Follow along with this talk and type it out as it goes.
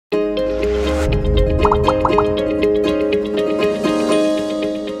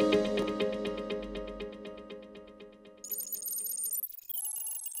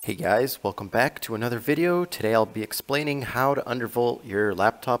guys, welcome back to another video. Today I'll be explaining how to undervolt your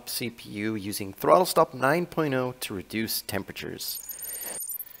laptop CPU using Throttle Stop 9.0 to reduce temperatures.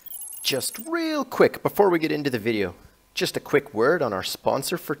 Just real quick before we get into the video, just a quick word on our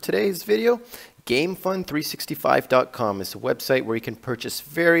sponsor for today's video. GameFun365.com is a website where you can purchase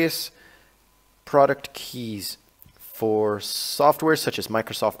various product keys for software such as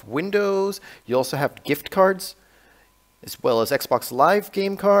Microsoft Windows. You also have gift cards, as well as Xbox Live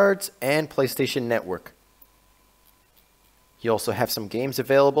game cards and PlayStation Network. You also have some games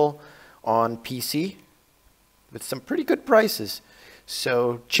available on PC with some pretty good prices.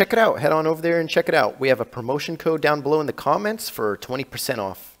 So check it out. Head on over there and check it out. We have a promotion code down below in the comments for 20%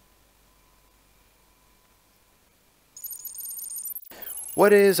 off.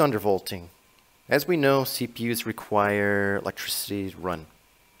 What is undervolting? As we know, CPUs require electricity to run.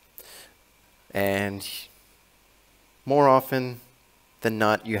 And more often than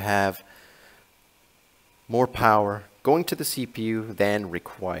not, you have more power going to the CPU than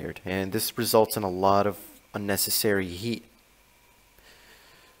required, and this results in a lot of unnecessary heat.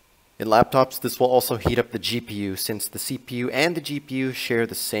 In laptops, this will also heat up the GPU, since the CPU and the GPU share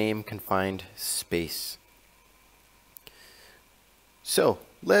the same confined space. So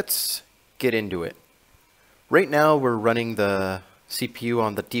let's get into it. Right now we're running the CPU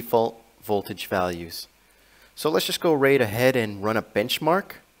on the default voltage values. So let's just go right ahead and run a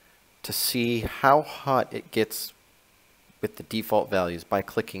benchmark to see how hot it gets with the default values by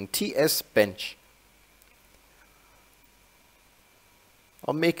clicking TS Bench.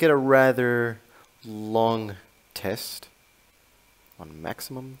 I'll make it a rather long test on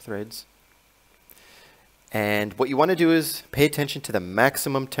maximum threads. And what you want to do is pay attention to the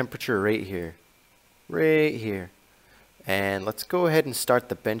maximum temperature right here. Right here. And let's go ahead and start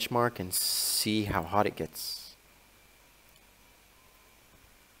the benchmark and see how hot it gets.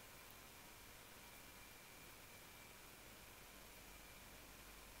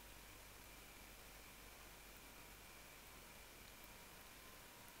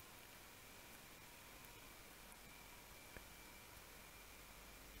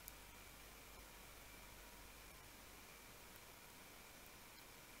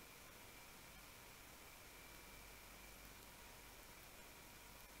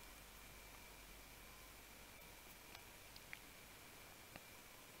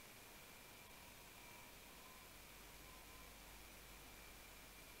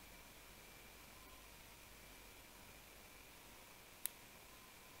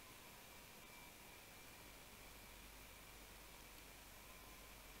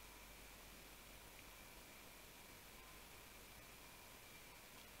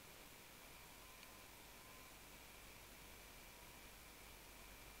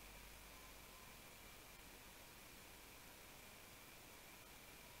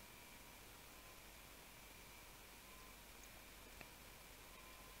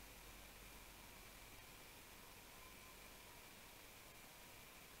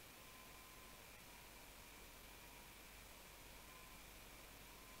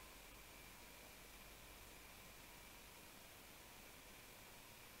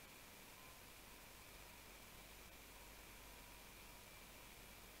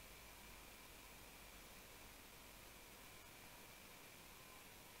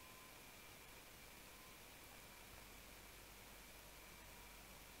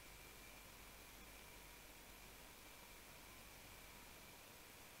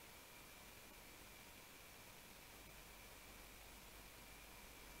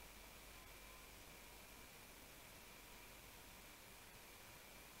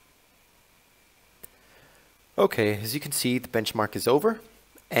 Okay, as you can see, the benchmark is over,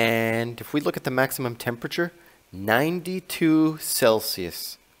 and if we look at the maximum temperature, 92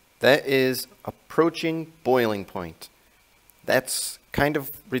 Celsius. That is approaching boiling point. That's kind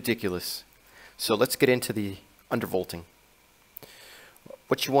of ridiculous. So let's get into the undervolting.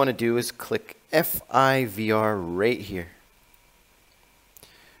 What you want to do is click FIVR right here.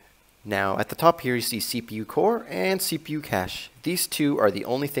 Now at the top here you see CPU core and CPU cache. These two are the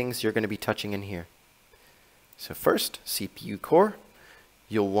only things you're going to be touching in here. So first, CPU core,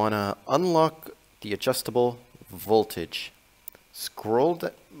 you'll want to unlock the adjustable voltage.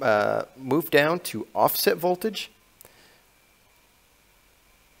 Move down to offset voltage.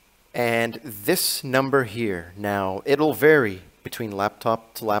 And this number here, now it'll vary between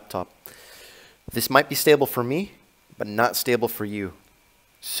laptop to laptop. This might be stable for me, but not stable for you.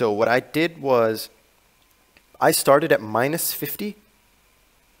 So what I did was, I started at -50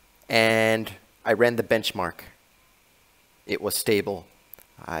 and I ran the benchmark. It was stable.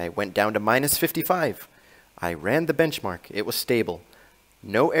 I went down to -55. I ran the benchmark. It was stable.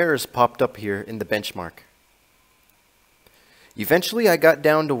 No errors popped up here in the benchmark. Eventually I got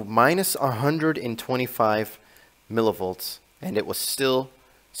down to minus 125 millivolts, and it was still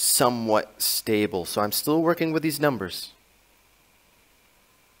somewhat stable. So I'm still working with these numbers.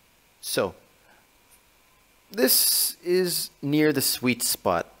 So this is near the sweet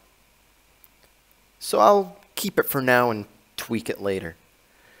spot. So I'll keep it for now and tweak it later.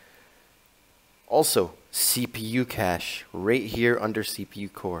 Also, CPU cache, right here under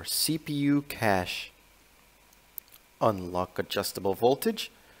CPU core. CPU cache. Unlock adjustable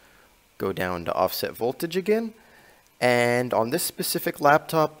voltage. Go down to offset voltage again. And on this specific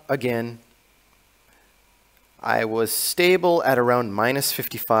laptop, again, I was stable at around minus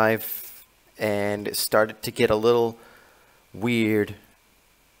 55, and it started to get a little weird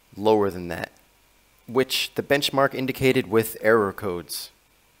lower than that, which the benchmark indicated with error codes.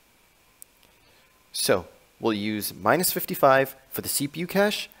 So we'll use minus 55 for the CPU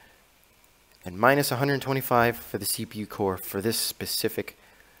cache and minus 125 for the CPU core for this specific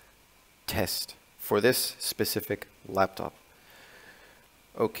test, for this specific laptop.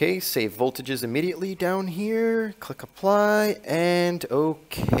 Okay, save voltages immediately down here, click apply, and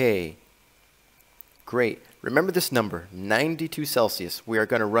okay. Great. Remember this number, 92 Celsius. We are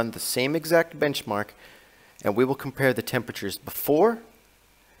going to run the same exact benchmark, and we will compare the temperatures before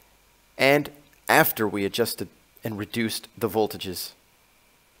and after we adjusted and reduced the voltages.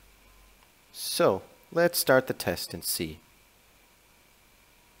 So, let's start the test and see.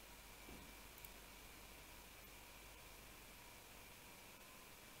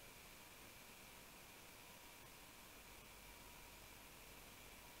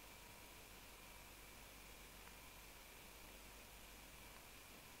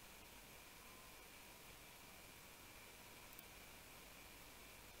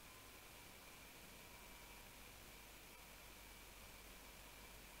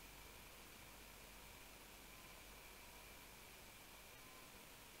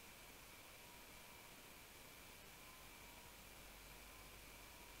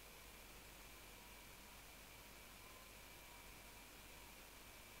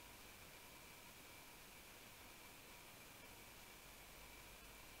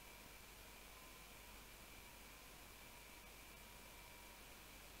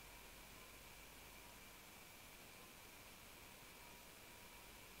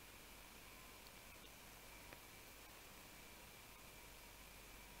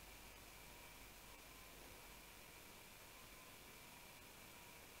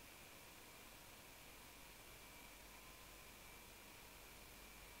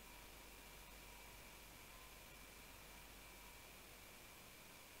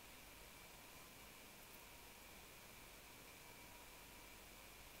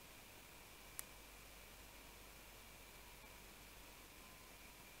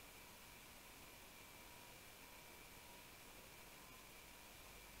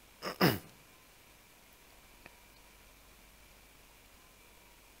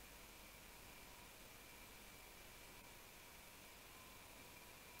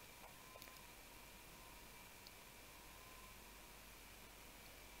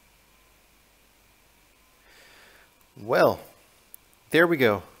 Well, there we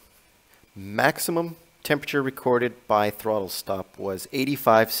go. Maximum temperature recorded by throttle stop was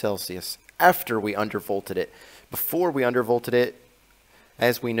 85 Celsius after we undervolted it. Before we undervolted it,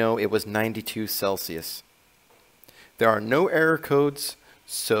 as we know, it was 92 Celsius. There are no error codes,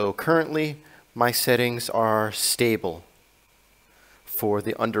 so currently my settings are stable for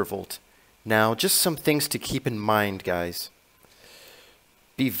the undervolt. Now, just some things to keep in mind, guys.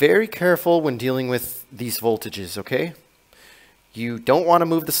 Be very careful when dealing with these voltages, okay? You don't want to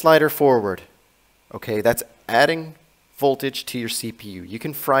move the slider forward, okay? That's adding voltage to your CPU. You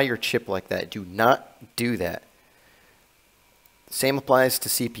can fry your chip like that. Do not do that. Same applies to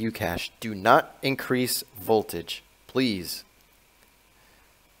CPU cache. Do not increase voltage, please.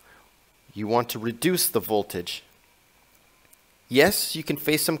 You want to reduce the voltage. Yes, you can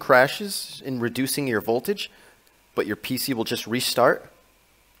face some crashes in reducing your voltage, but your PC will just restart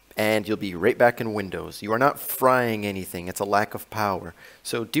and you'll be right back in Windows. You are not frying anything. It's a lack of power.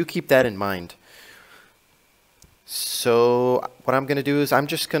 So do keep that in mind. So what I'm going to do is I'm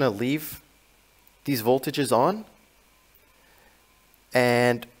just going to leave these voltages on.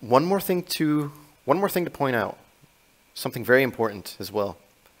 And one more thing to point out, something very important as well,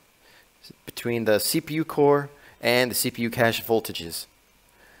 between the CPU core and the CPU cache voltages.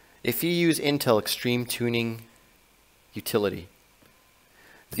 If you use Intel Extreme Tuning Utility,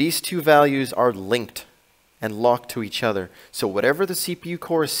 these two values are linked and locked to each other. So whatever the CPU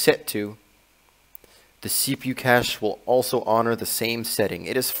core is set to, the CPU cache will also honor the same setting.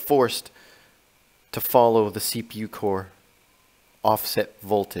 It is forced to follow the CPU core offset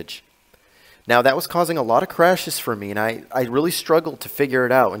voltage. Now that was causing a lot of crashes for me, and I really struggled to figure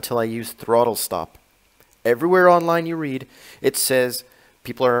it out until I used throttle stop. Everywhere online you read, it says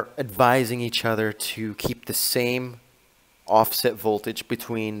people are advising each other to keep the same offset voltage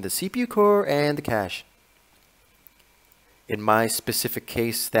between the CPU core and the cache. In my specific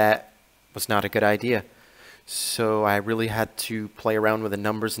case, that was not a good idea. So I really had to play around with the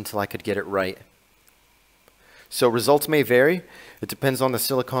numbers until I could get it right. So results may vary. It depends on the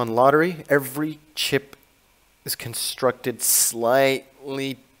silicon lottery. Every chip is constructed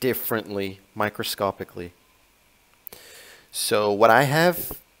slightly differently microscopically. So what I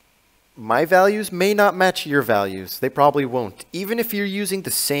have, my values may not match your values. They probably won't. Even if you're using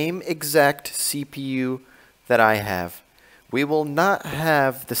the same exact CPU that I have, we will not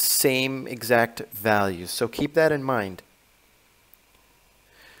have the same exact values. So keep that in mind.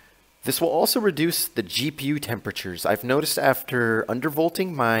 This will also reduce the GPU temperatures. I've noticed after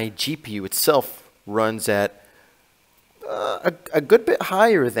undervolting, my GPU itself runs at a good bit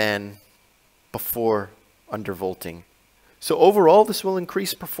higher than before undervolting. So overall, this will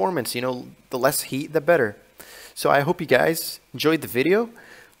increase performance. You know, the less heat, the better. So I hope you guys enjoyed the video.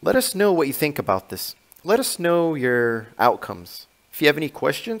 Let us know what you think about this. Let us know your outcomes. If you have any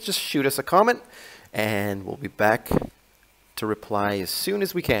questions, just shoot us a comment, and we'll be back to reply as soon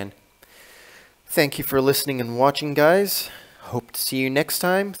as we can. Thank you for listening and watching, guys. Hope to see you next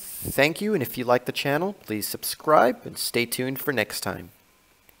time. Thank you, and if you like the channel, please subscribe and stay tuned for next time.